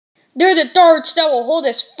They're the darts that will hold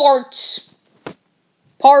his farts.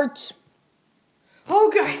 Parts. Oh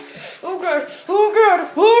god, oh god, oh god,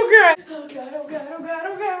 oh god. Oh god, oh god, oh god,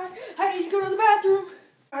 oh god. I need to go to the bathroom.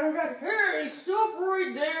 Oh god. Hey, stop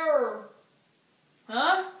right there.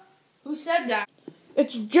 Huh? Who said that?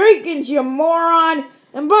 It's Jakens, you moron.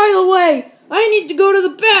 And by the way, I need to go to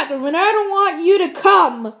the bathroom and I don't want you to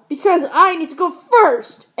come because I need to go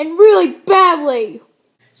first and really badly.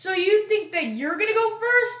 So you think that you're gonna go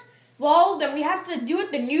first? Well, then we have to do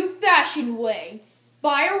it the new-fashioned way.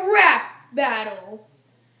 By a rap battle.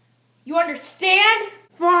 You understand?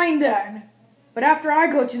 Fine then. But after I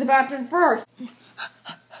go to the bathroom first.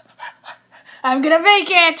 I'm gonna make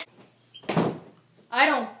it. I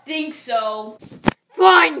don't think so.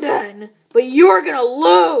 Fine then. But you're gonna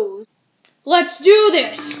lose. Let's do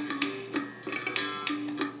this.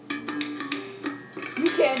 You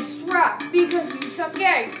can't just rap because you suck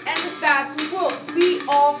eggs, and the bathroom will be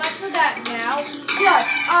all mine for that now. Yes,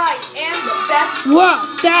 I am the best. Wow,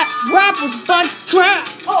 that rap was a bunch of crap.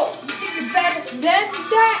 Oh, you think you're better than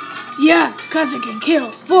that? Yeah, cause it can kill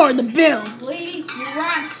for the bill. Lady, your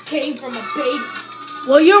rhymes came from a baby.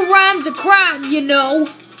 Well, your rhyme's a crime, you know.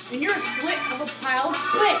 And you're a split of a pile of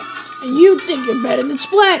split. And you think you're better than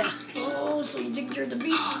Splatter. Oh, so you think you're the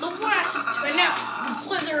beast of the west. But now, you can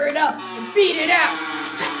slither it up and beat it out.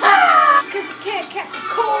 Because I can't catch a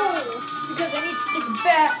cold. Because I need to take a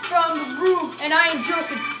bath from the room. And I ain't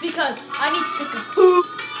joking because I need to take a poop.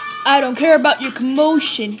 I don't care about your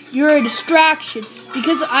commotion. You're a distraction.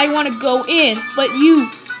 Because I want to go in, but you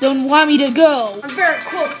don't want me to go. I'm very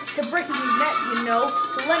close to breaking your neck, you know.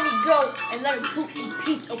 So let me go and let me poop in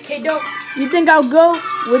peace, okay, don't? You think I'll go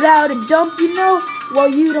without a dump, you know? Well,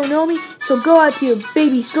 you don't know me, so go out to your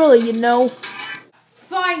baby stroller, you know.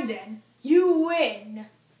 Fine then. You win.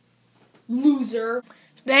 Loser.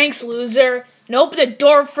 Thanks, loser. And open the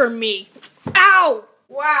door for me. Ow!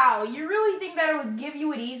 Wow, you really think that I would give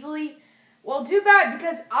you it easily? Well, too bad,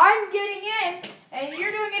 because I'm getting in, and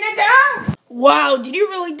you're doing it down! Wow, did you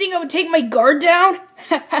really think I would take my guard down?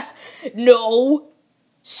 No,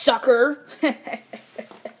 sucker.